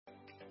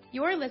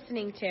You're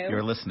listening to.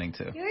 You're listening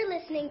to. You're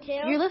listening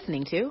to. You're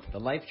listening to. The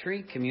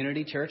Lifetree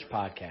Community Church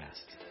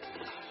Podcast.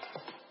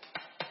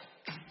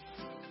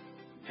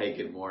 Hey,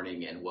 good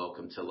morning and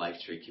welcome to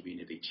Lifetree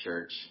Community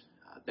Church.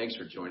 Thanks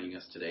for joining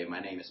us today. My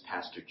name is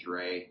Pastor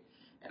Dre,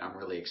 and I'm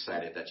really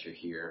excited that you're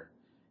here.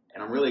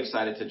 And I'm really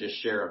excited to just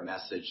share a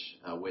message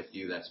with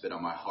you that's been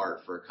on my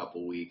heart for a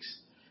couple weeks.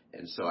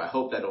 And so I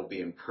hope that it'll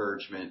be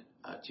encouragement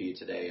to you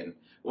today. And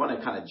I want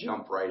to kind of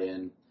jump right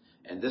in.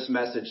 And this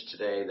message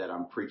today that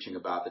I'm preaching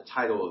about, the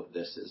title of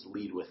this is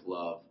Lead with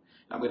Love.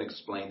 And I'm going to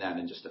explain that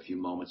in just a few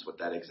moments, what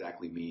that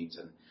exactly means,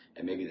 and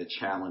maybe the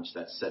challenge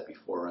that's set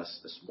before us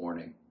this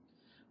morning.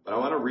 But I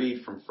want to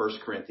read from 1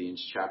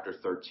 Corinthians chapter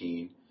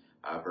 13,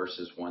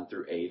 verses 1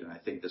 through 8. And I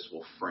think this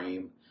will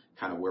frame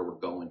kind of where we're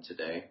going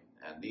today.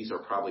 And these are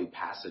probably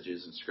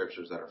passages and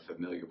scriptures that are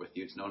familiar with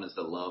you. It's known as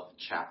the love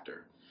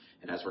chapter.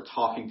 And as we're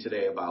talking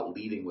today about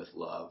leading with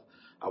love,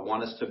 I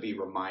want us to be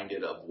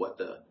reminded of what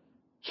the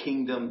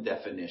kingdom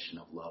definition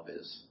of love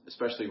is,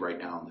 especially right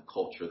now in the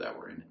culture that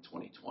we're in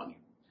 2020.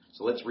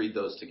 So let's read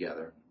those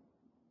together.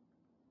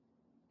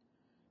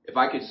 If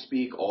I could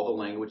speak all the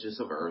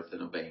languages of earth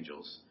and of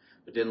angels,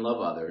 but didn't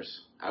love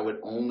others, I would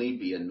only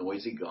be a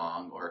noisy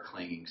gong or a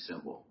clanging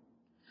cymbal.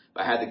 If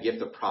I had the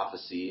gift of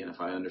prophecy, and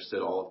if I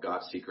understood all of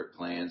God's secret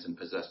plans and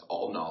possessed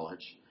all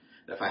knowledge,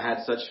 and if I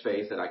had such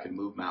faith that I could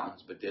move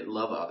mountains but didn't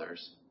love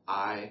others,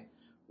 I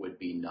would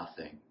be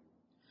nothing.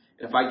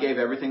 And if I gave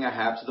everything I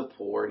have to the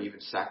poor and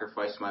even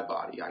sacrificed my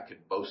body, I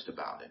could boast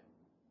about it.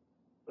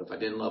 But if I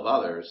didn't love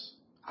others,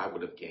 I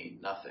would have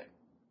gained nothing.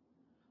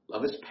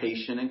 Love is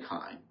patient and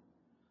kind.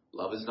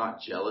 Love is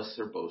not jealous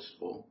or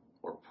boastful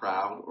or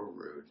proud or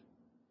rude.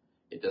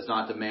 It does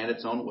not demand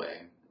its own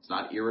way. It's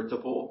not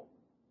irritable,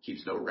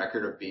 keeps no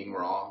record of being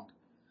wrong.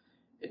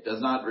 It does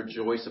not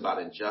rejoice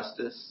about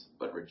injustice,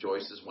 but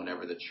rejoices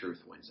whenever the truth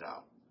wins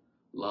out.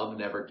 Love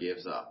never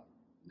gives up,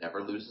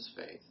 never loses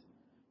faith,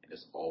 and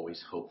is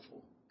always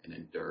hopeful and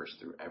endures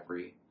through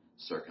every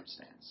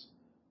circumstance.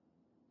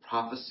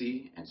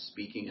 Prophecy and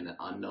speaking in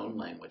unknown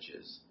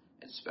languages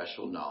and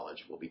special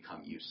knowledge will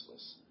become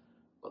useless,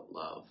 but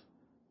love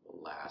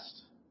will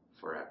last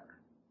forever.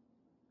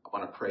 I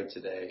want to pray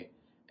today,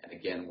 and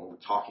again, we're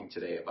talking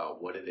today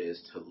about what it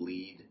is to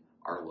lead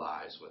our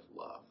lives with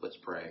love. Let's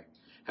pray.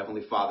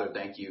 Heavenly Father,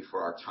 thank you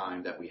for our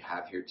time that we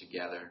have here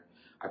together.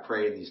 I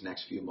pray in these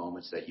next few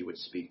moments that you would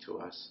speak to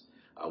us.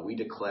 We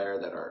declare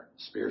that our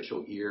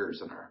spiritual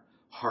ears and our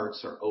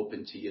hearts are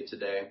open to you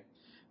today.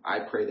 I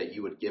pray that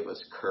you would give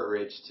us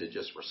courage to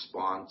just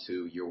respond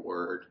to your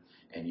word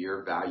and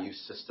your value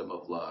system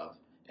of love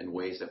in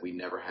ways that we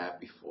never have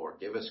before.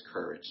 Give us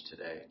courage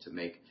today to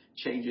make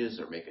changes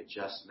or make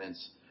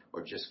adjustments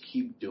or just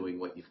keep doing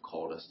what you've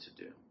called us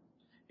to do.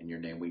 In your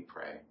name we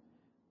pray.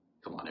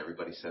 Come on,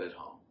 everybody said at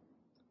home.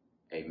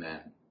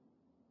 Amen.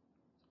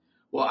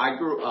 Well, I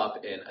grew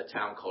up in a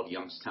town called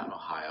Youngstown,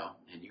 Ohio,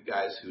 and you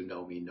guys who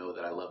know me know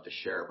that I love to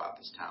share about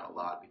this town a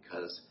lot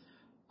because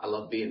I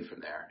love being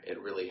from there.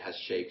 It really has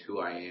shaped who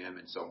I am,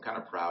 and so I'm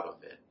kind of proud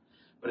of it.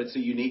 But it's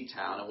a unique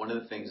town, and one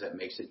of the things that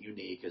makes it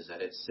unique is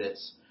that it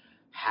sits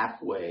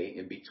halfway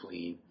in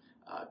between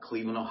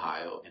Cleveland,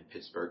 Ohio, and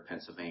Pittsburgh,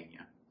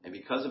 Pennsylvania. And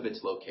because of its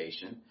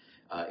location,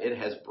 it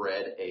has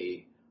bred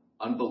a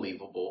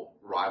unbelievable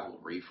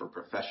rivalry for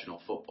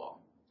professional football.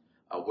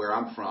 Where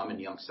I'm from in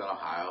Youngstown,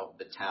 Ohio,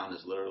 the town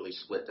is literally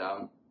split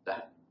down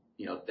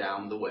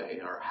the way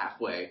or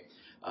halfway,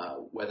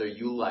 whether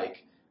you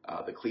like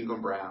the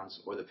Cleveland Browns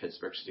or the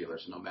Pittsburgh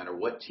Steelers. No matter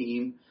what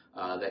team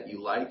that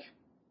you like,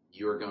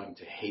 you're going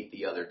to hate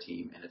the other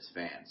team and its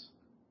fans.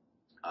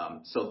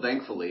 So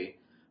thankfully,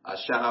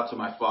 shout out to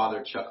my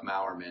father, Chuck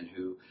Mauerman,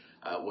 who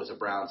was a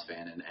Browns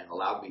fan and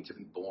allowed me to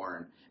be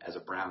born as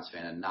a Browns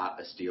fan and not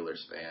a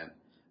Steelers fan.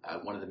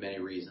 One of the many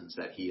reasons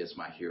that he is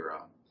my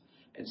hero.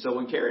 And so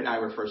when Carrie and I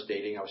were first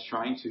dating, I was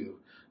trying to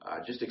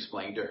just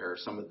explain to her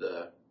some of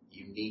the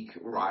unique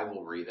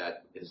rivalry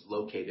that is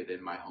located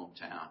in my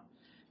hometown.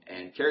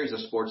 And Carrie's a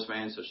sports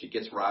fan, so she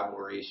gets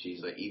rivalry.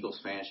 She's an Eagles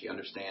fan. She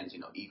understands,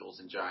 Eagles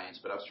and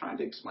Giants. But I was trying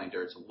to explain to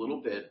her it's a little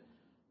bit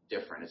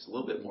different. It's a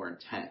little bit more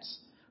intense.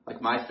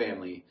 Like my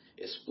family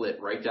is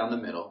split right down the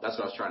middle. That's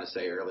what I was trying to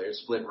say earlier.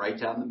 It's split right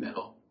down the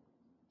middle.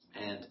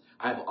 And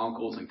I have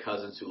uncles and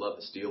cousins who love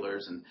the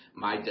Steelers, and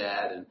my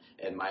dad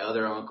and my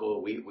other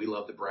uncle, we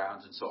love the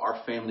Browns. And so our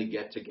family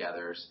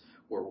get-togethers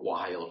were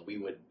wild. We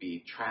would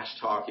be trash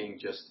talking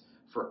just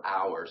for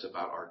hours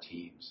about our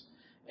teams.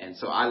 And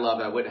so I love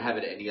it. I wouldn't have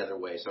it any other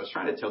way. So I was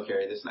trying to tell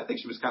Carrie this, and I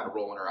think she was kind of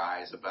rolling her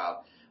eyes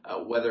about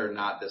whether or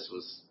not this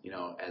was,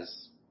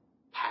 as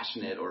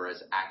passionate or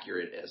as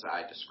accurate as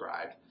I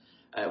described.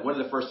 One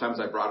of the first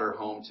times I brought her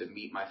home to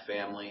meet my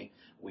family,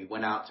 we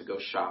went out to go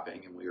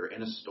shopping, and we were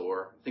in a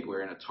store. I think we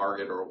were in a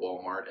Target or a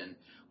Walmart, and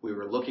we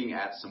were looking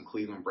at some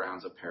Cleveland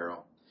Browns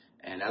apparel.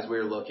 And as we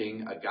were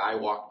looking, a guy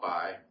walked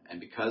by, and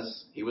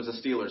because he was a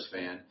Steelers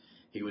fan,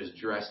 he was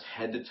dressed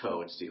head to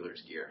toe in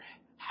Steelers gear.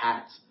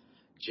 Hat,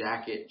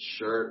 jacket,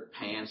 shirt,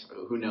 pants,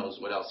 who knows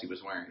what else he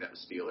was wearing that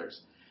was Steelers.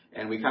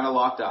 And we kind of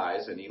locked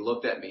eyes, and he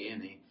looked at me,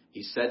 and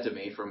he said to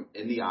me from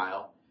in the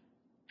aisle,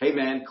 hey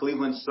man,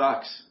 Cleveland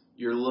sucks.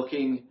 You're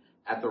looking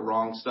at the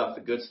wrong stuff.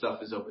 The good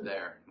stuff is over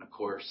there. And of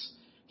course,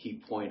 he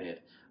pointed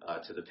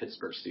to the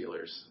Pittsburgh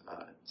Steelers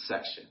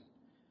section.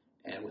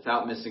 And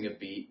without missing a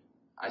beat,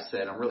 I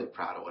said, I'm really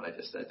proud of what I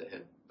just said to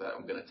him, but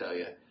I'm going to tell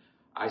you.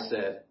 I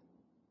said,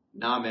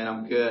 nah, man,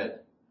 I'm good.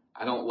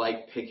 I don't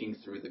like picking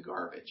through the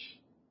garbage.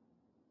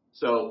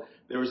 So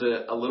there was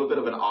a little bit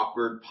of an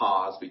awkward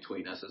pause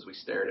between us as we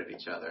stared at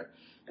each other.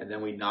 And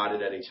then we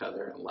nodded at each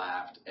other and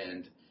laughed.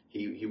 And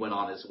he went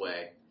on his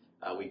way.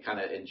 We kind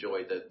of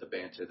enjoyed the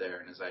banter there.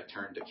 And as I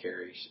turned to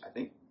Carrie, I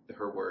think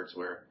her words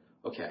were,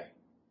 okay,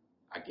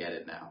 I get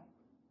it now.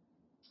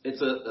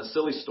 It's a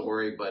silly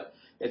story, but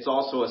it's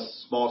also a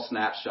small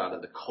snapshot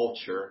of the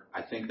culture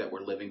I think that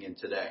we're living in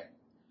today.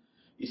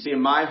 You see,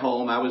 in my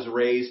home, I was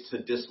raised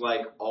to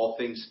dislike all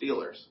things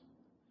Steelers.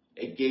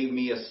 It gave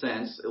me a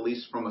sense, at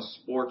least from a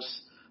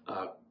sports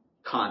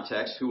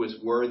context, who was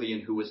worthy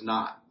and who was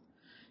not.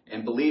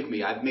 And believe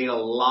me, I've made a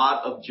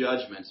lot of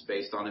judgments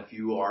based on if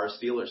you are a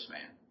Steelers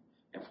fan.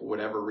 And for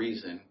whatever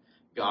reason,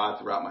 God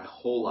throughout my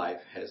whole life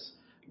has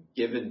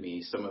given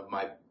me some of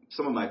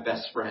my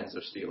best friends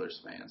are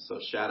Steelers fans. So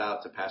shout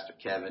out to Pastor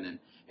Kevin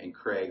and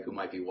Craig who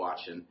might be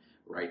watching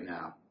right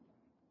now.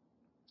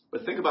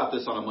 But think about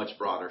this on a much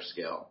broader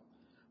scale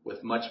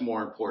with much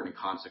more important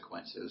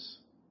consequences.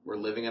 We're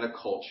living in a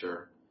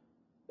culture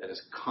that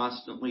is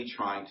constantly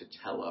trying to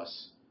tell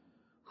us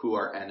who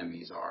our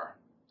enemies are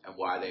and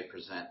why they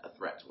present a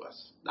threat to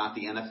us. Not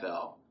the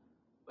NFL,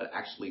 but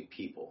actually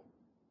people.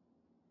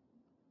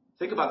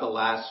 Think about the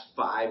last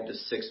 5 to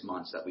 6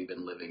 months that we've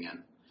been living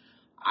in.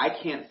 I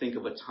can't think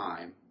of a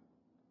time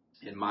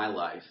in my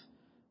life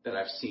that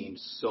I've seen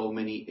so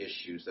many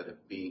issues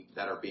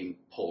that are being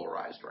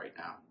polarized right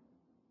now.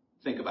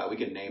 Think about it.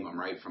 We can name them,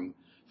 right? From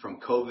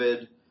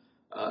COVID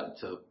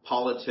to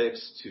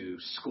politics to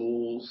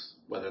schools,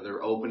 whether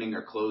they're opening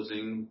or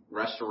closing,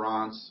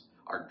 restaurants,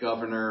 our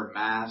governor,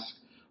 mask,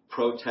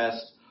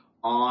 protest,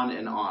 on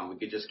and on. We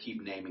could just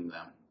keep naming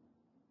them.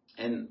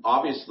 And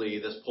obviously,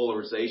 this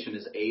polarization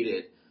is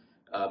aided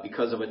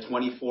because of a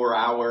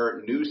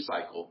 24-hour news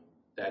cycle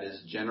that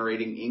is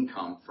generating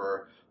income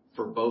for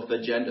both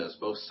agendas,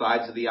 both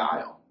sides of the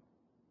aisle.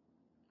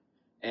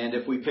 And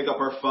if we pick up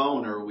our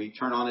phone or we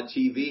turn on a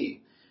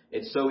TV,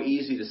 it's so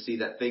easy to see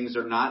that things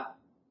are not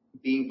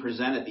being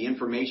presented. The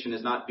information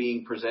is not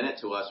being presented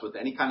to us with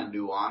any kind of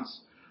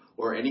nuance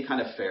or any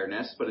kind of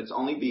fairness, but it's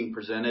only being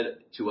presented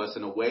to us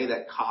in a way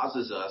that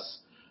causes us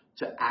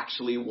to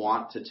actually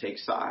want to take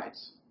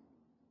sides.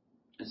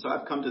 And so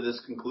I've come to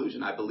this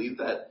conclusion. I believe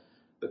that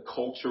the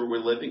culture we're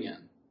living in,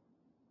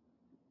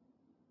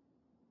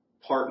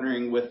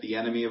 partnering with the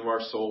enemy of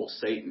our soul,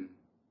 Satan,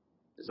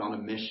 is on a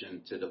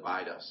mission to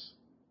divide us.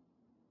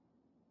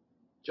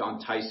 John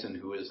Tyson,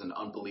 who is an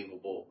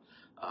unbelievable,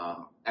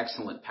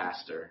 excellent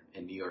pastor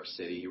in New York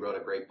City, he wrote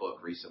a great book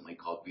recently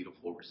called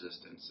Beautiful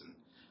Resistance. And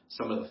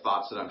some of the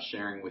thoughts that I'm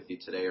sharing with you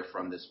today are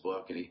from this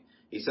book. And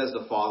he says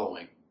the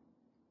following: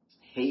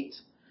 hate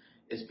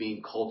is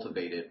being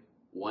cultivated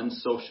one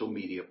social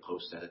media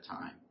post at a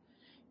time.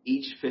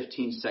 Each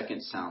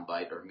 15-second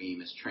soundbite or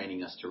meme is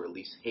training us to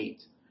release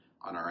hate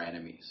on our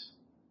enemies.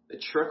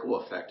 The trickle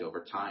effect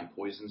over time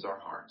poisons our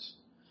hearts,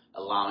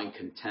 allowing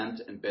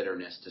contempt and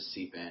bitterness to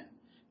seep in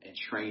and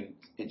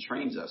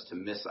trains us to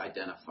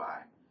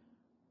misidentify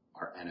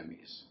our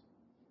enemies.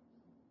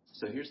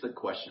 So here's the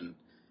question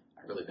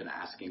I've really been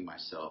asking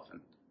myself and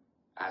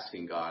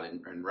asking God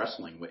and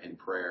wrestling with in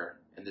prayer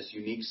in this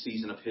unique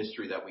season of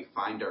history that we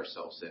find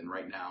ourselves in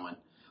right now in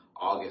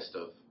August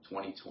of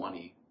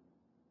 2020.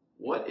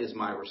 What is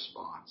my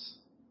response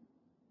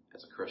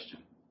as a Christian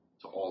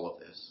to all of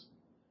this?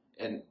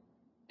 And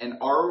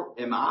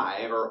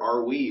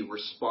are we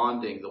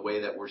responding the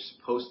way that we're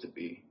supposed to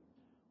be?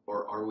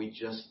 Or are we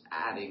just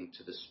adding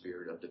to the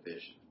spirit of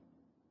division?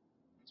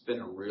 It's been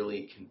a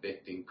really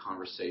convicting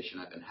conversation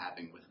I've been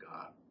having with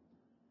God.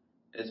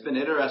 It's been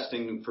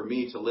interesting for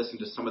me to listen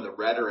to some of the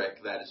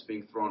rhetoric that is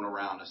being thrown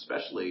around,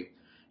 especially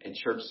in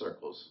church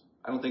circles.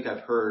 I don't think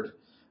I've heard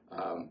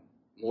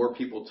more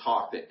people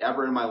talk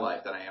ever in my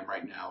life than I am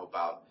right now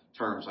about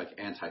terms like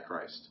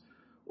Antichrist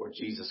or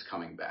Jesus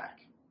coming back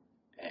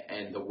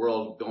and the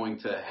world going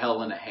to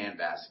hell in a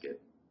handbasket.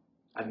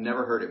 I've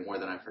never heard it more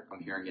than I'm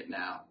hearing it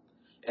now.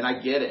 And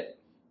I get it.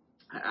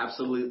 I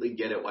absolutely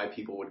get it why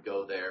people would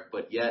go there.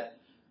 But yet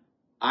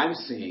I'm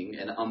seeing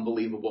an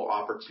unbelievable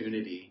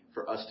opportunity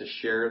for us to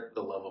share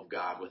the love of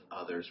God with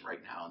others right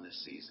now in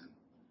this season.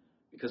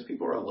 Because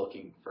people are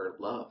looking for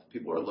love.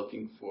 People are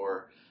looking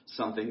for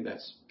something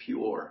that's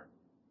pure,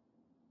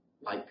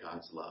 like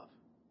God's love.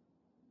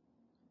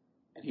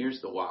 And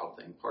here's the wild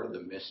thing. Part of the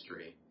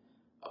mystery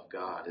of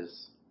God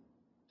is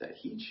that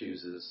He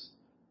chooses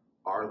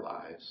our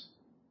lives.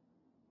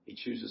 He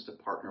chooses to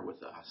partner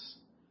with us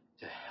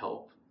to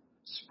help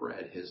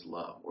spread His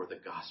love or the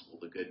gospel,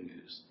 the good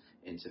news,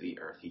 into the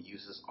earth. He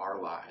uses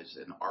our lives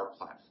and our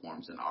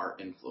platforms and our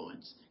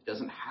influence. He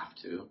doesn't have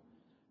to,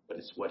 but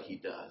it's what He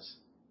does.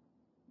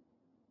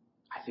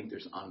 I think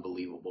there's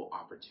unbelievable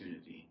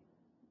opportunity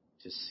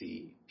to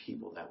see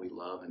people that we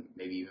love and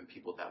maybe even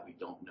people that we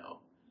don't know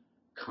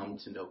come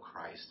to know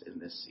Christ in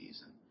this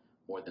season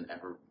more than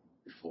ever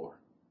before.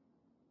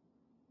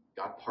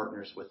 God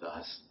partners with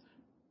us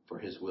for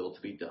his will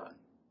to be done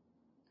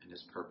and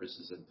his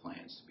purposes and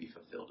plans to be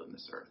fulfilled in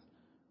this earth.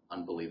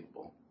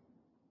 Unbelievable.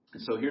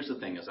 And so here's the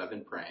thing, as I've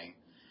been praying,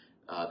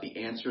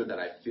 the answer that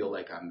I feel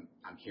like I'm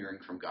hearing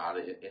from God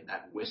in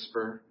that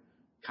whisper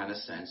kind of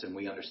sense, and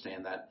we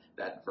understand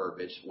that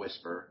verbiage,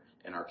 whisper,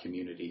 in our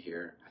community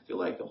here. I feel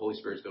like the Holy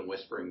Spirit's been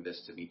whispering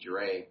this to me,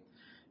 Dre,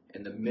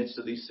 in the midst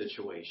of these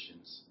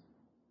situations,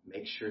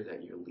 make sure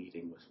that you're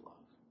leading with love.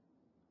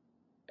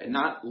 And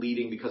not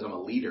leading because I'm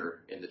a leader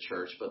in the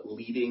church, but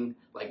leading,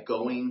 like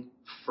going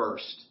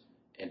first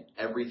in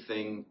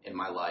everything in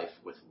my life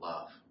with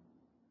love.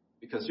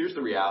 Because here's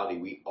the reality,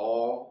 we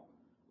all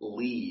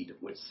lead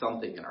with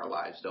something in our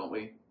lives, don't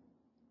we?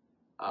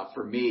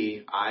 For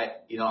me,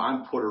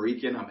 I'm Puerto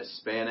Rican, I'm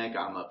Hispanic,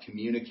 I'm a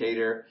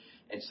communicator,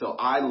 and so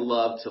I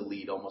love to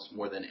lead almost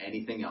more than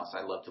anything else.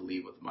 I love to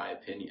lead with my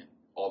opinion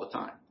all the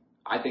time.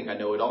 I think I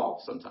know it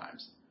all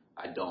sometimes.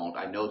 I don't.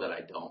 I know that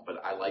I don't,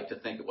 but I like to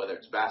think of whether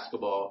it's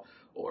basketball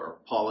or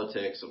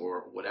politics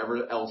or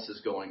whatever else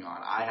is going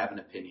on, I have an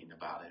opinion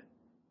about it.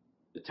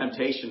 The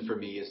temptation for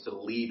me is to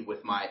lead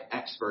with my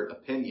expert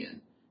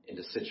opinion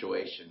into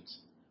situations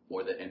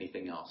more than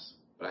anything else.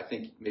 But I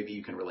think maybe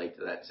you can relate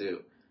to that too.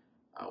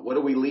 What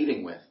are we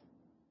leading with?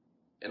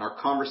 In our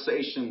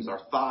conversations, our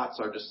thoughts,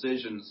 our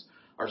decisions,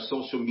 our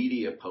social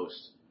media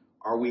posts,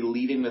 are we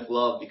leading with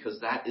love? Because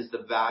that is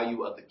the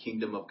value of the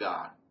kingdom of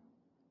God.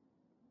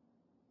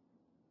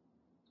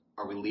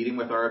 Are we leading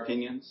with our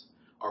opinions?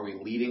 Are we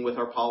leading with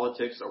our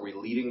politics? Are we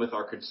leading with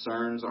our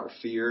concerns, our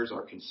fears,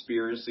 our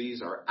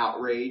conspiracies, our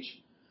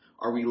outrage?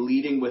 Are we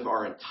leading with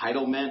our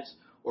entitlement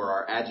or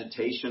our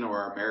agitation or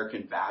our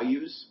American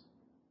values?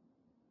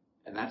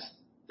 And that's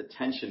the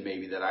tension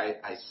maybe that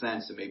I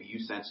sense, and maybe you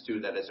sense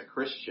too, that as a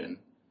Christian,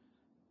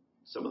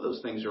 some of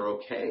those things are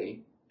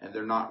okay and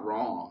they're not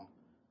wrong,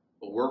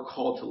 but we're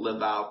called to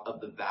live out of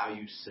the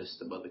value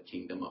system of the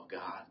kingdom of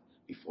God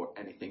before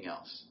anything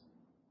else.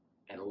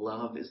 And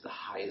love is the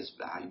highest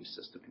value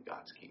system in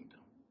God's kingdom.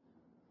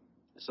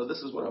 So this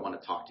is what I want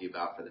to talk to you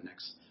about for the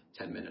next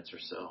 10 minutes or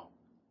so.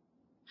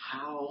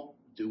 How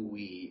do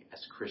we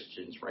as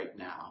Christians right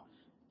now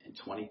in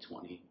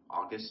 2020,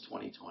 August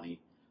 2020,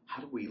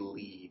 how do we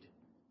lead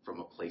from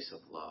a place of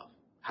love?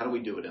 How do we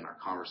do it in our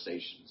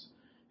conversations,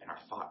 in our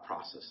thought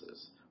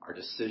processes, our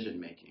decision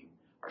making,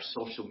 our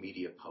social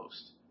media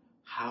posts?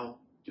 How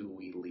do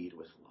we lead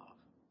with love?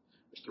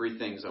 There's three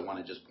things I want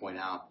to just point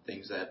out,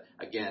 things that,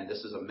 again,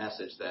 this is a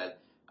message that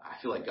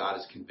I feel like God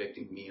is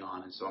convicting me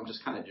on, and so I'm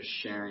just kind of just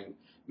sharing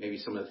maybe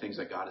some of the things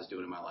that God is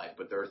doing in my life.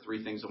 But there are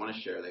three things I want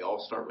to share. They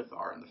all start with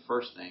R, and the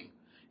first thing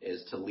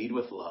is to lead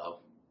with love.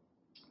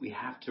 We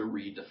have to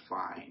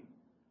redefine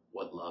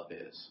what love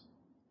is.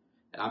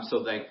 And I'm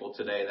so thankful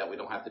today that we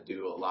don't have to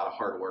do a lot of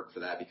hard work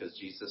for that because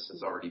Jesus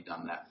has already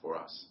done that for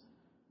us.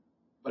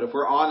 But if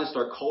we're honest,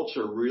 our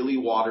culture really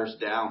waters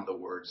down the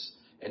words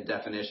and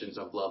definitions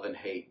of love and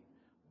hate.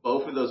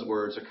 Both of those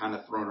words are kind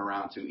of thrown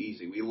around too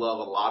easy. We love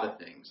a lot of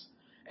things.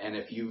 And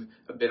if you've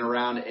been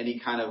around any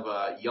kind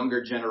of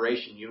younger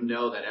generation, you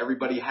know that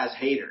everybody has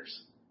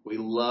haters. We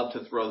love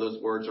to throw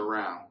those words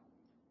around.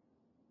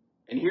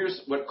 And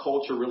here's what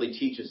culture really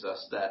teaches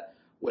us, that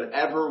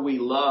whatever we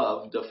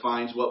love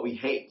defines what we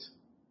hate.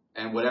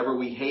 And whatever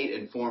we hate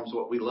informs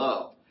what we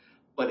love.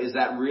 But is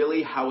that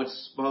really how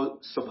it's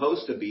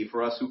supposed to be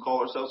for us who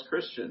call ourselves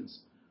Christians?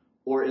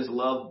 Or is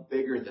love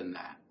bigger than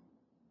that?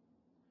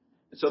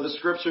 And so the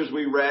scriptures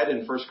we read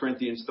in 1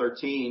 Corinthians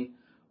 13,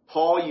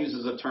 Paul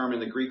uses a term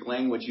in the Greek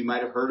language, you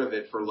might have heard of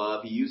it for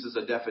love. He uses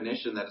a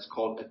definition that is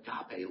called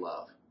agape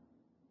love.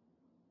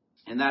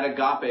 And that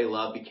agape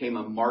love became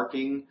a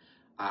marking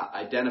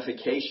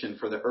identification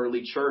for the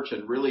early church,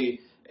 and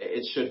really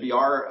it should be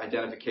our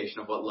identification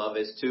of what love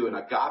is too. And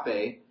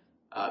agape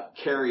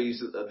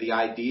carries the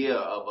idea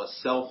of a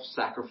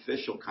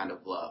self-sacrificial kind of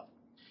love.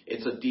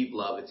 It's a deep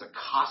love. It's a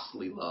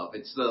costly love.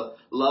 It's the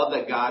love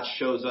that God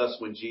shows us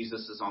when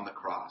Jesus is on the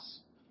cross.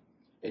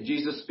 And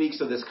Jesus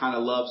speaks of this kind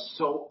of love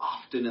so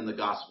often in the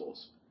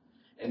Gospels.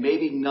 And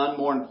maybe none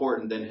more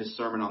important than his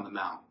Sermon on the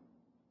Mount.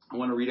 I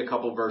want to read a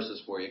couple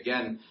verses for you.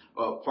 Again,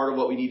 part of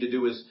what we need to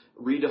do is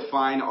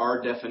redefine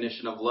our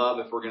definition of love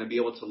if we're going to be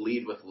able to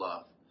lead with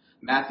love.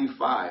 Matthew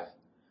 5.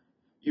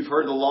 You've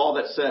heard the law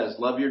that says,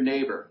 love your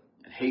neighbor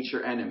and hate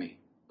your enemy.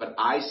 But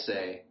I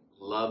say,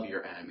 love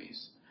your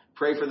enemies.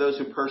 Pray for those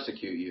who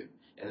persecute you.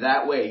 And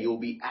that way you'll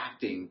be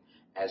acting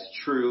as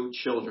true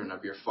children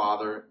of your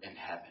Father in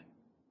heaven.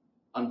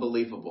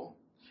 Unbelievable.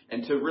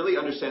 And to really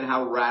understand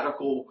how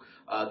radical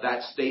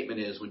that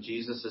statement is when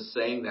Jesus is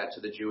saying that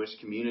to the Jewish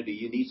community,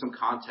 you need some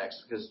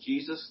context, because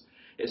Jesus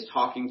is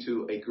talking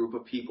to a group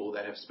of people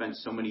that have spent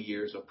so many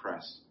years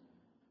oppressed.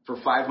 For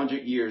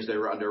 500 years, they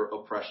were under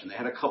oppression. They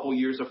had a couple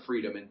years of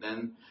freedom, and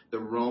then the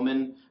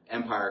Roman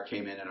Empire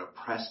came in and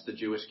oppressed the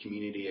Jewish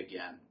community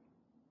again.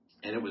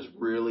 And it was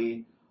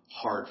really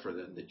hard for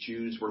them. The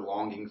Jews were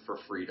longing for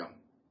freedom.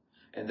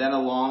 And then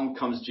along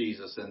comes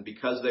Jesus, and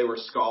because they were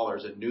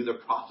scholars and knew the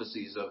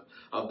prophecies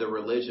of the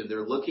religion,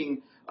 they're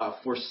looking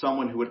for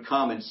someone who would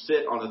come and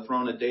sit on the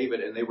throne of David,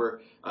 and they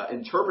were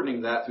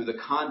interpreting that through the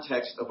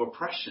context of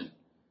oppression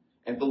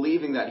and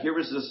believing that here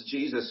was this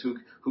Jesus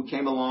who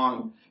came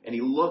along, and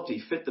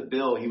he fit the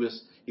bill. He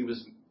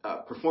was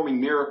performing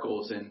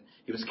miracles, and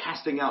he was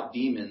casting out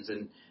demons,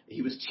 and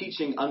he was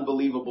teaching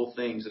unbelievable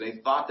things, and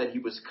they thought that he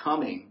was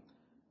coming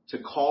to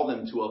call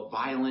them to a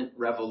violent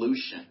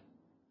revolution.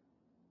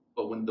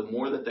 But the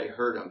more that they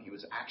heard him, he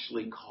was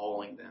actually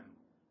calling them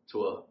to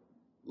a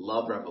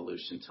love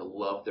revolution, to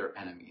love their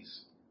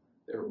enemies.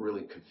 They were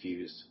really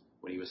confused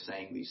when he was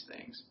saying these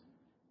things,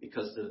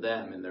 because to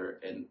them,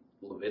 in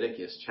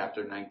Leviticus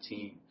chapter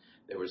 19,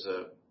 there was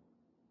a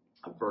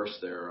verse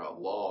there, a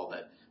law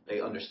that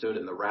they understood,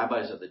 and the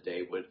rabbis of the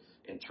day would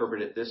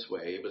interpret it this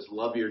way. It was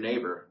love your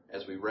neighbor,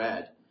 as we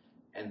read,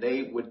 and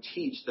they would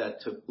teach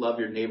that to love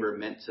your neighbor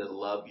meant to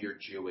love your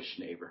Jewish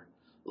neighbor.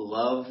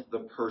 Love the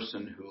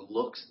person who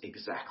looks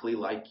exactly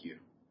like you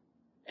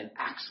and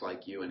acts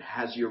like you and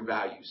has your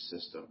value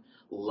system.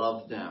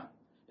 Love them.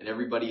 And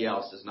everybody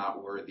else is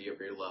not worthy of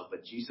your love.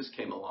 But Jesus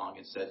came along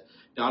and said,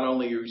 not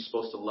only are you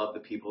supposed to love the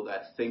people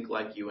that think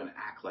like you and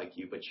act like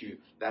you, but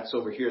that's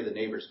over here, the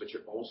neighbors, but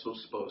you're also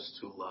supposed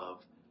to love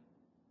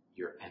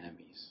your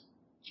enemies.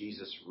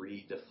 Jesus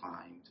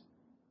redefined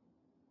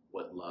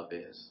what love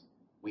is.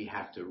 We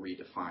have to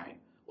redefine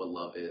what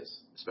love is,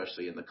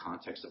 especially in the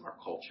context of our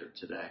culture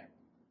today.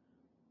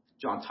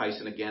 John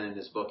Tyson, again, in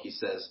his book, he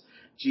says,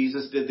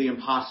 Jesus did the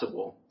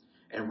impossible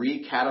and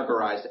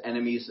recategorized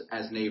enemies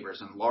as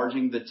neighbors,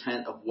 enlarging the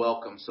tent of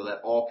welcome so that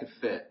all could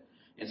fit,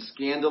 and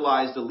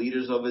scandalized the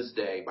leaders of his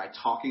day by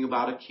talking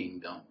about a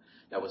kingdom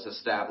that was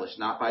established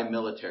not by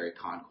military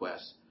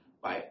conquest,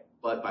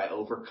 but by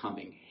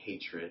overcoming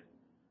hatred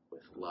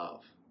with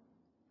love.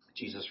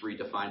 Jesus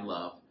redefined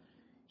love.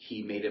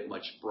 He made it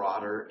much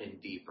broader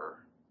and deeper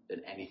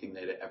than anything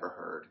they'd ever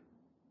heard.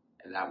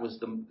 And that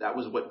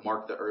was what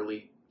marked the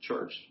early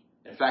church.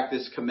 In fact,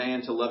 this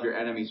command to love your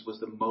enemies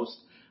was the most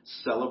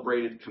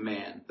celebrated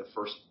command the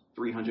first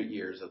 300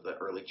 years of the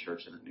early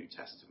church in the New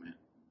Testament.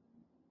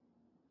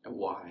 And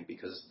why?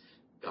 Because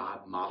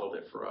God modeled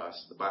it for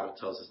us. The Bible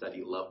tells us that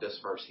he loved us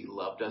first. He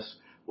loved us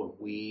when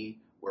we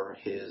were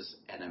his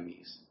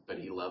enemies, but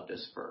he loved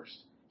us first.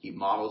 He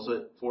models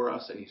it for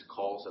us, and he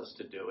calls us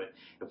to do it.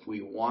 If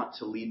we want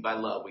to lead by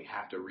love, we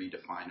have to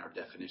redefine our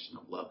definition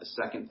of love. The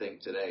second thing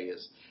today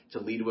is to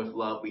lead with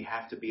love. We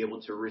have to be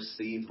able to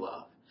receive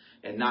love.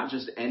 And not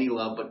just any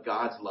love, but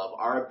God's love.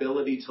 Our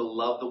ability to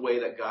love the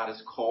way that God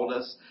has called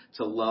us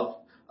to love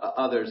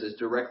others is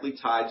directly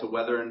tied to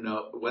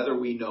whether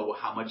we know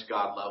how much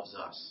God loves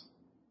us.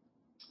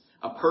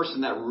 A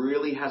person that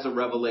really has a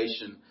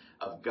revelation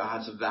of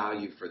God's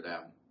value for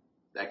them,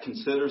 that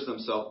considers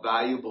themselves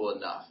valuable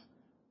enough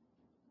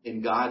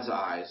in God's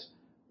eyes,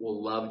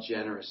 will love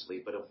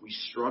generously. But if we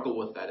struggle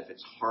with that, if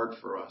it's hard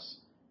for us,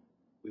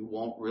 we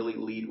won't really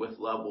lead with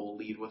love. We'll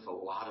lead with a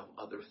lot of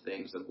other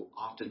things. And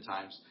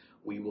oftentimes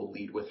we will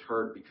lead with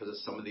hurt because of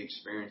some of the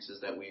experiences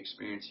that we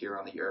experience here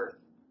on the earth.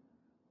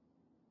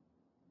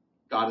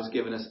 God has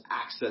given us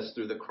access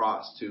through the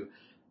cross to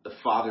the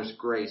Father's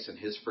grace and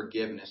his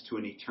forgiveness to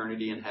an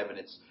eternity in heaven.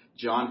 It's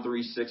John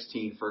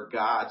 3:16, for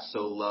God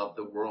so loved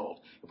the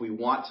world. If we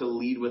want to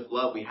lead with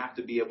love, we have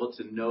to be able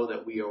to know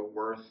that we are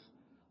worth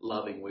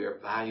loving. We are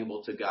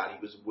valuable to God.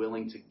 He was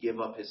willing to give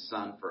up his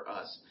son for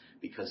us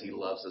because he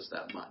loves us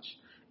that much.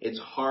 It's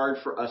hard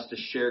for us to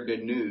share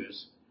good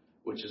news,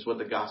 which is what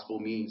the gospel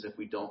means, if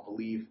we don't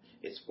believe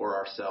it's for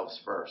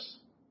ourselves first.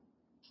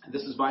 And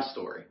this is my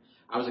story.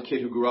 I was a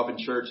kid who grew up in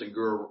church and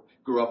grew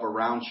up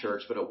around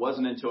church, but it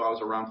wasn't until I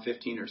was around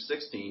 15 or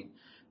 16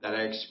 that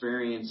I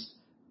experienced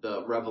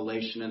the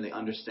revelation and the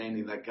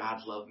understanding that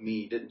God loved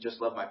me. He didn't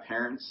just love my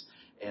parents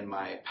and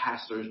my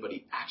pastors, but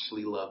he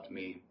actually loved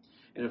me.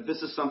 And if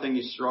this is something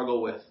you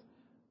struggle with,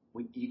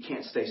 you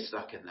can't stay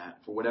stuck in that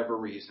for whatever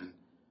reason.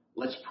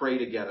 Let's pray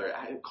together.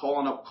 Call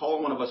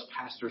on one of us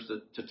pastors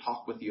to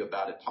talk with you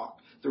about it. Talk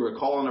through it.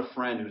 Call on a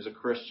friend who's a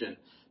Christian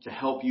to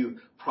help you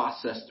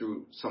process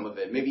through some of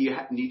it. Maybe you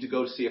need to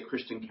go see a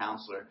Christian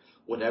counselor.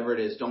 Whatever it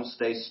is, don't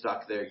stay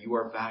stuck there. You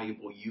are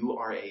valuable. You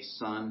are a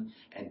son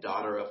and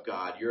daughter of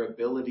God. Your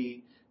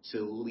ability to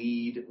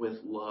lead with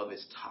love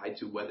is tied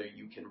to whether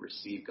you can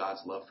receive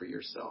God's love for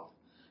yourself.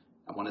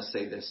 I want to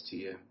say this to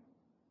you.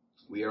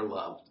 We are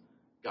loved.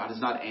 God is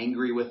not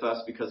angry with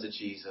us because of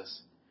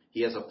Jesus.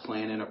 He has a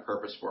plan and a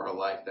purpose for our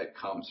life that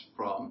comes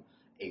from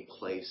a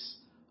place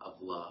of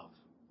love.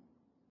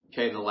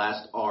 Okay, the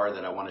last R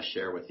that I want to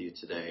share with you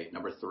today,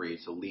 number 3,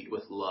 to lead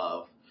with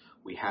love,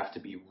 we have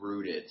to be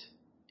rooted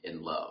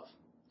in love.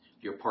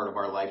 If you're part of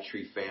our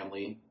LifeTree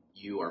family,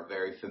 you are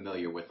very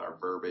familiar with our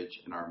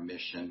verbiage and our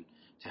mission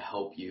to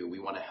help you. We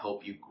want to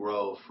help you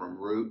grow from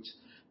root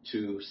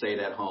to, say it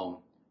at home,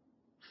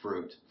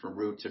 fruit, from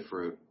root to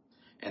fruit.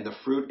 And the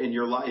fruit in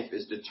your life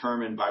is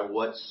determined by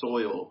what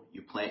soil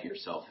you plant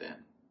yourself in.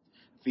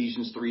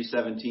 Ephesians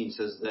 3:17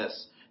 says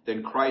this,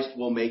 then Christ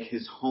will make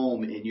his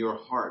home in your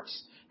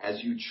hearts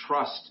as you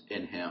trust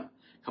in him.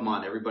 Come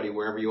on, everybody,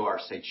 wherever you are,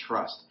 say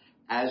trust.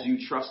 As you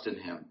trust in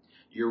him,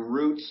 your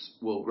roots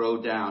will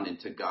grow down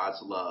into God's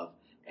love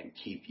and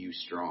keep you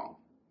strong.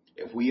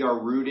 If we are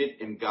rooted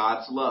in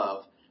God's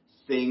love,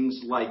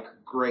 things like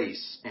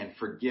grace and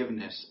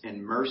forgiveness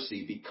and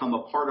mercy become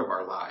a part of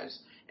our lives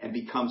and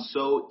become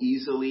so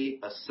easily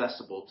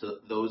accessible to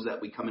those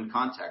that we come in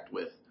contact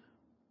with.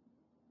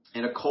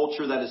 In a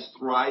culture that is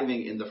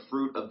thriving in the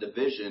fruit of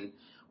division,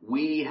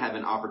 we have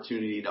an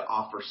opportunity to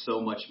offer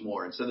so much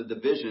more. Instead of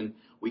division,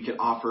 we can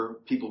offer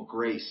people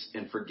grace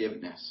and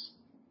forgiveness.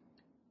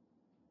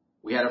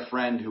 We had a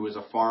friend who was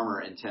a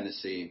farmer in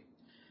Tennessee,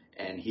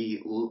 and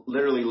he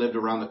literally lived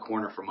around the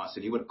corner from us.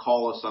 And he would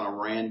call us on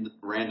a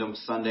random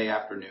Sunday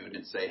afternoon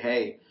and say,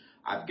 hey,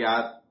 I've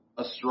got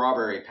a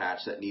strawberry patch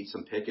that needs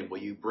some picking. Will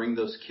you bring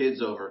those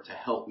kids over to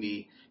help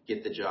me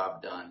get the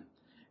job done?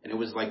 And it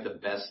was like the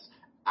best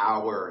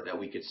hour that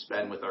we could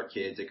spend with our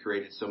kids. It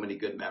created so many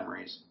good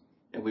memories.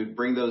 And we'd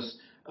bring those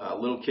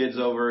little kids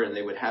over, and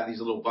they would have these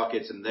little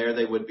buckets, and there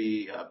they would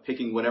be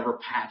picking whatever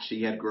patch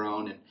he had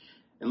grown.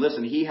 And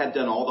listen, he had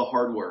done all the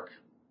hard work.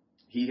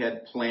 He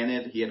had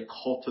planted, he had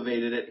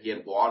cultivated it, he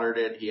had watered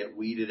it, he had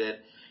weeded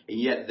it, and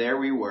yet there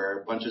we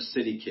were, a bunch of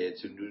city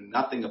kids who knew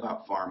nothing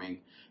about farming,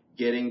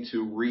 getting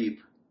to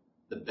reap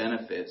the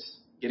benefits,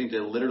 getting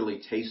to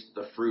literally taste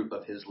the fruit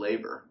of his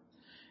labor.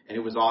 And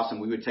it was awesome.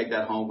 We would take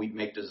that home, we'd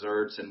make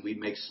desserts, and we'd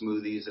make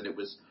smoothies, and it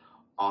was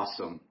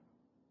awesome.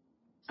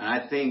 And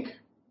I think,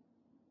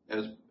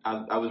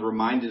 I was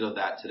reminded of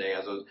that today,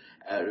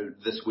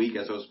 this week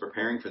as I was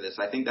preparing for this.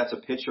 I think that's a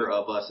picture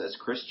of us as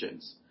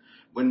Christians.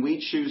 When we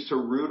choose to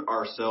root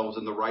ourselves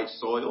in the right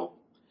soil,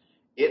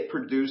 it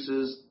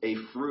produces a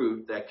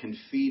fruit that can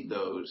feed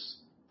those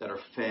that are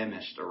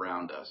famished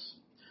around us.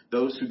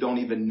 Those who don't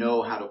even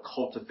know how to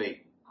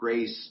cultivate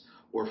grace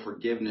or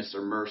forgiveness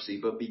or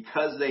mercy, but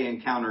because they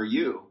encounter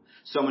you,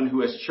 someone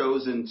who has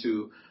chosen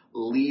to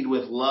lead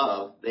with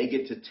love, they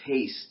get to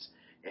taste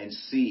and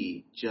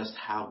see just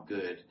how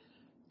good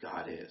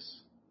God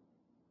is.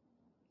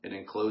 And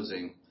in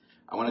closing,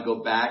 I want to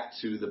go back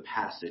to the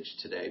passage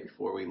today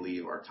before we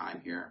leave our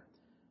time here.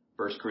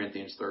 1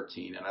 Corinthians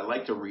 13. And I'd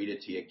like to read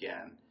it to you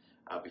again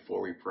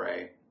before we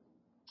pray.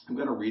 I'm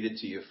going to read it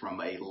to you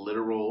from a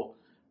literal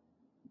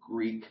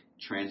Greek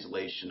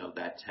translation of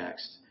that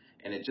text.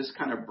 And it just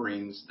kind of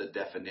brings the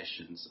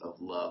definitions of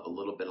love a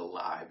little bit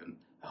alive. And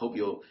I hope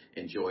you'll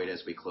enjoy it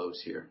as we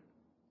close here.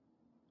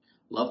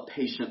 Love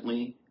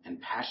patiently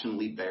and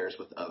passionately bears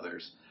with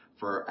others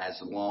for as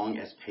long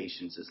as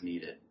patience is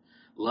needed.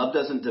 Love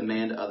doesn't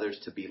demand others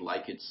to be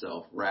like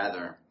itself.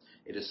 Rather,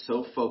 it is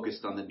so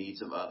focused on the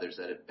needs of others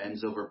that it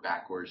bends over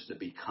backwards to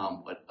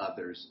become what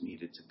others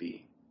need it to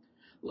be.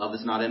 Love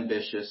is not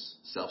ambitious,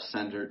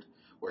 self-centered,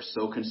 or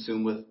so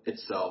consumed with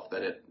itself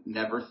that it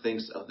never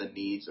thinks of the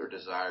needs or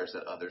desires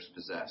that others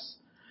possess.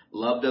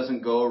 Love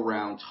doesn't go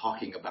around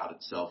talking about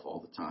itself all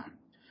the time,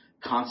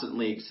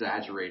 constantly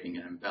exaggerating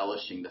and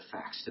embellishing the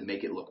facts to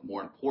make it look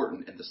more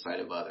important in the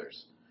sight of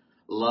others.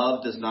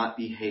 Love does not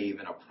behave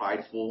in a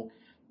prideful,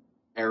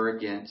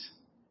 arrogant,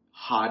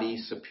 haughty,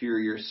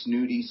 superior,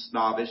 snooty,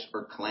 snobbish,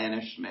 or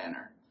clannish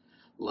manner.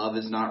 Love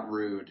is not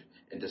rude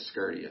and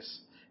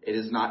discourteous. It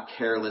is not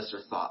careless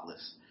or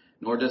thoughtless,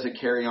 nor does it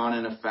carry on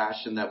in a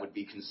fashion that would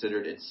be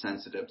considered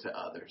insensitive to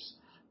others.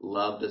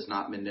 Love does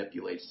not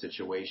manipulate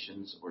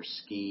situations or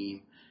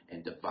scheme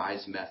and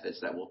devise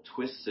methods that will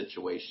twist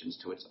situations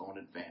to its own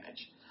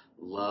advantage.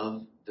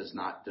 Love does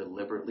not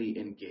deliberately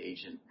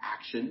engage in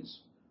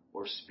actions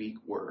or speak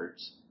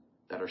words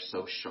that are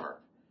so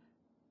sharp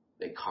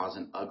they cause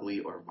an ugly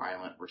or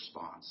violent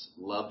response.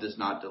 Love does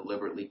not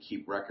deliberately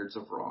keep records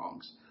of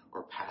wrongs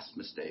or past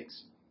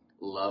mistakes.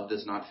 Love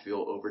does not feel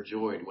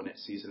overjoyed when it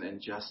sees an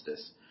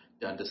injustice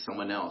done to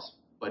someone else,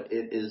 but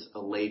it is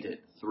elated,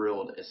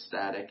 thrilled,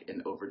 ecstatic,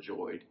 and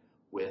overjoyed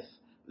with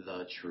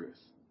the truth.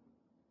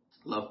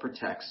 Love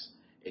protects,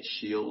 it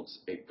shields,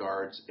 it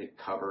guards, it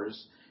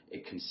covers,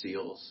 it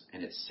conceals,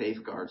 and it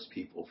safeguards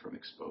people from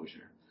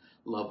exposure.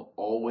 Love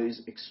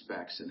always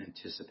expects and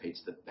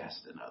anticipates the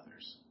best in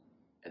others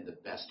and the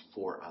best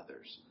for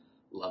others.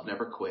 Love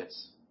never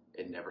quits,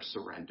 it never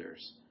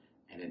surrenders,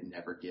 and it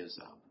never gives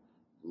up.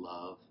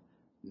 Love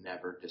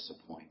never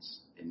disappoints,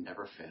 it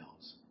never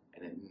fails,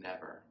 and it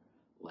never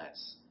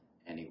lets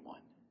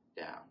anyone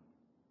down.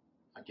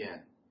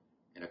 Again,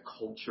 in a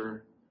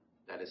culture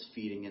that is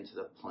feeding into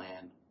the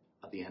plan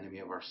of the enemy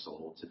of our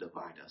soul to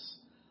divide us,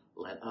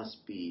 let us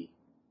be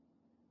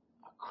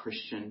a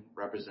Christian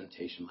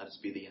representation. Let us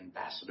be the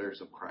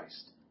ambassadors of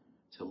Christ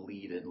to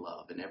lead in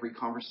love. In every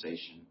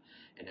conversation,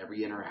 in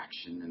every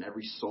interaction, in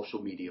every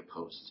social media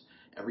post,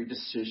 every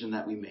decision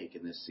that we make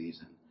in this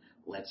season,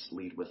 let's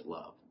lead with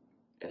love.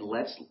 And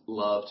let's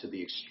love to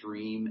the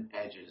extreme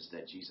edges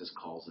that Jesus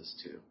calls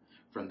us to,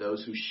 from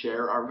those who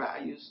share our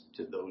values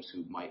to those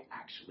who might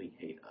actually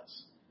hate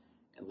us.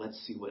 And let's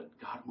see what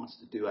God wants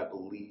to do. I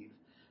believe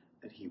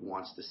that he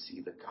wants to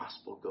see the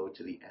gospel go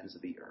to the ends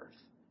of the earth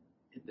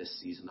in this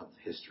season of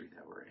history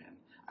that we're in.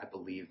 I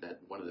believe that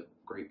one of the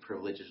great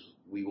privileges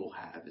we will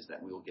have is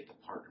that we will get to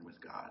partner with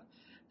God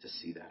to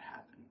see that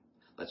happen.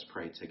 Let's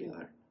pray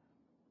together.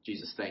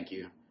 Jesus, thank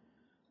you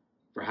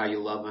for how you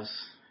love us.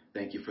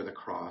 Thank you for the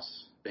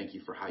cross. Thank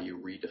you for how you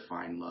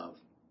redefine love.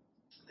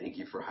 Thank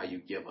you for how you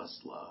give us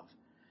love.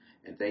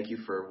 And thank you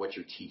for what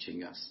you're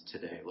teaching us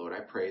today, Lord. I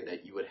pray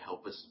that you would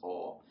help us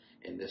all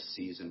in this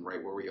season,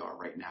 right where we are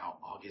right now,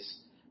 August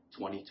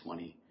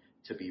 2020,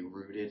 to be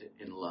rooted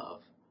in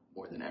love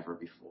more than ever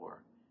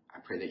before. I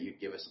pray that you'd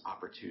give us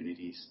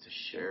opportunities to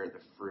share the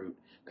fruit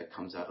that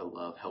comes out of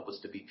love. Help us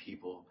to be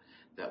people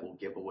that will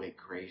give away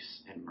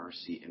grace and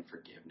mercy and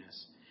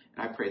forgiveness.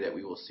 And I pray that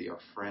we will see our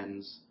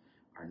friends,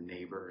 our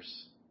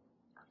neighbors,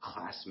 our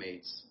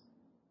classmates,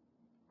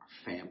 our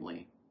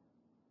family,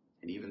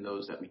 and even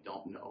those that we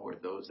don't know or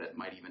those that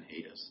might even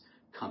hate us,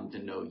 come to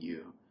know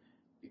you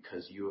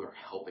because you are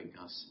helping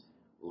us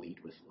lead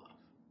with love.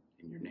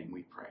 In your name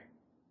we pray.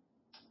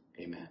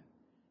 Amen.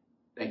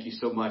 Thank you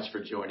so much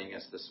for joining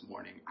us this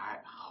morning. I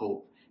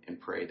hope and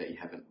pray that you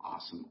have an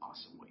awesome,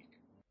 awesome week.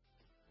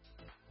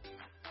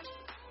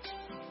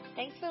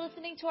 Thanks for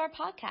listening to our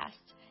podcast.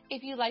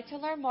 If you'd like to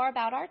learn more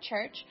about our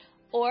church,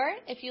 or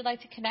if you'd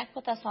like to connect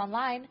with us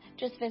online,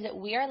 just visit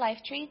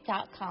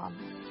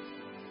wearelifetree.com.